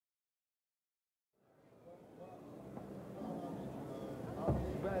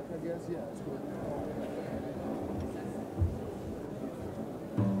guess, yeah, it's good.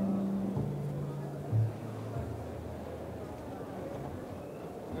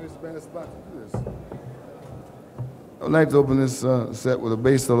 It's a bad spot to do this. I'd like to open this set with a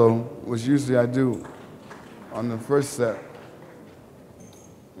bass solo, which usually I do on the first set.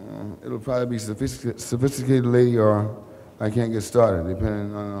 It'll probably be sophisticated lady or I can't get started,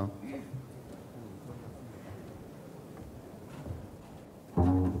 depending on.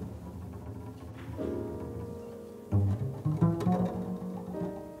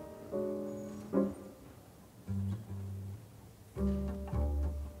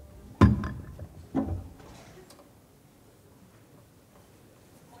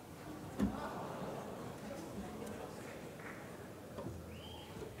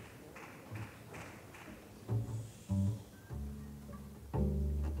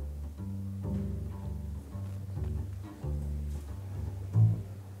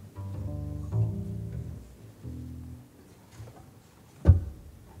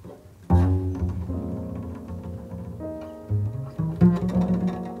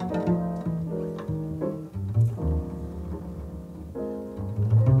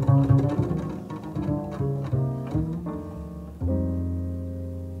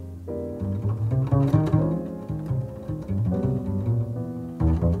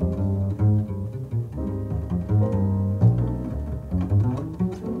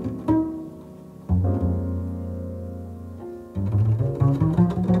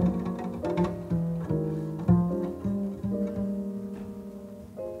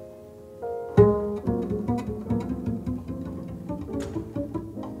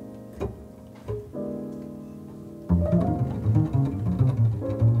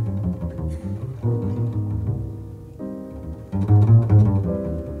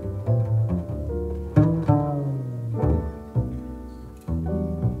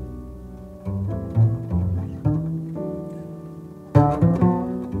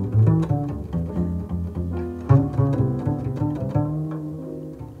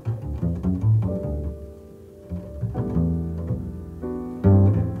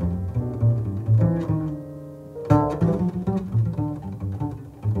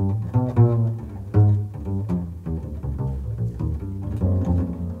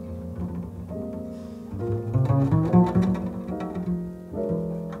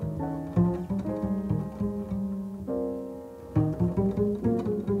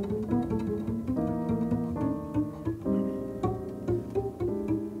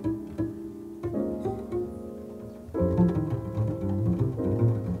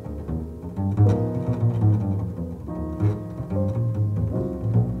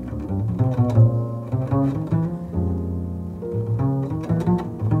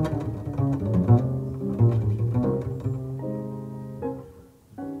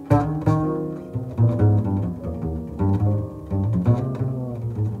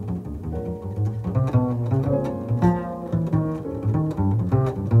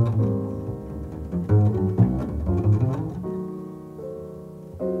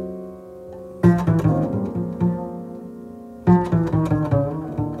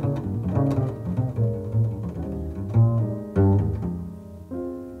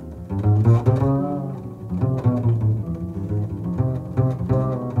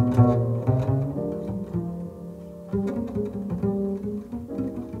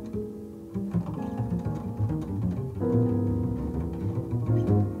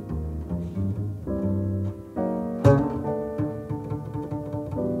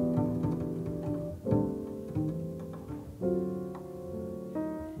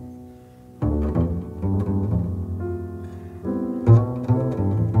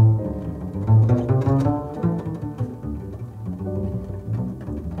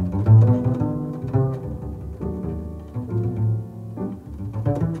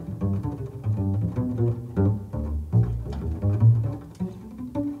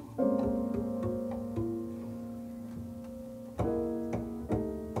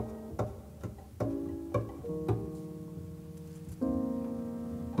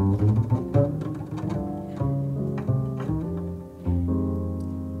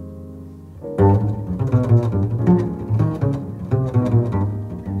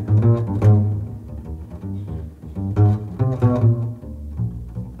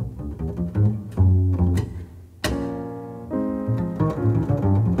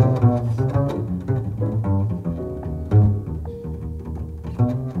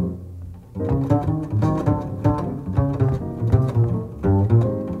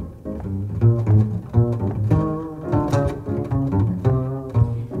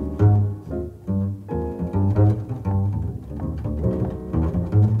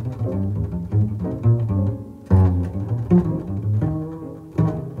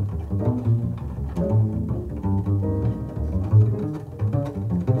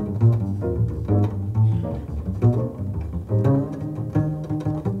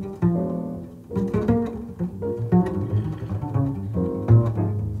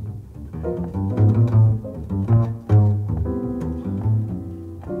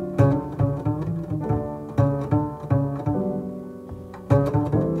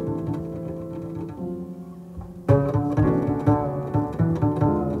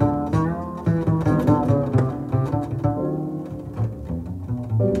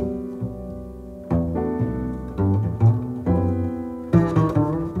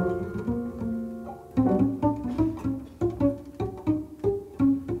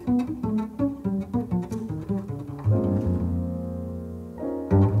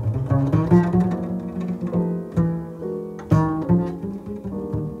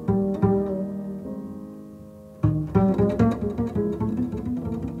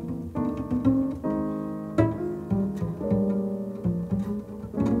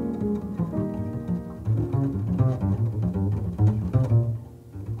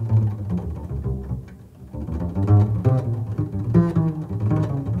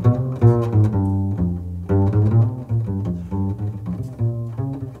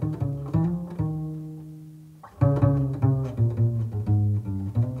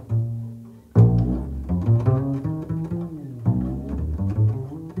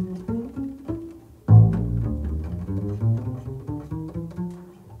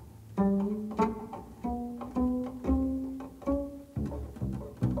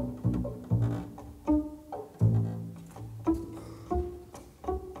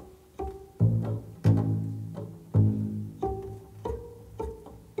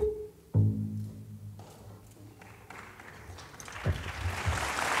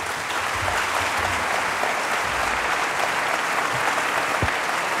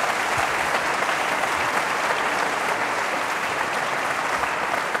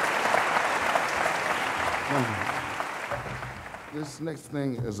 This next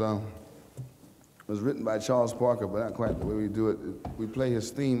thing is was written by Charles Parker, but not quite the way we do it. We play his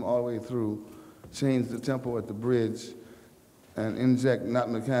theme all the way through, change the tempo at the bridge, and inject, not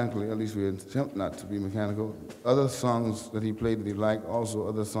mechanically, at least we attempt not to be mechanical, other songs that he played that he liked, also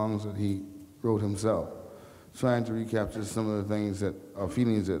other songs that he wrote himself, trying to recapture some of the things that are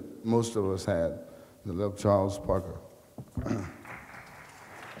feelings that most of us had that love Charles Parker.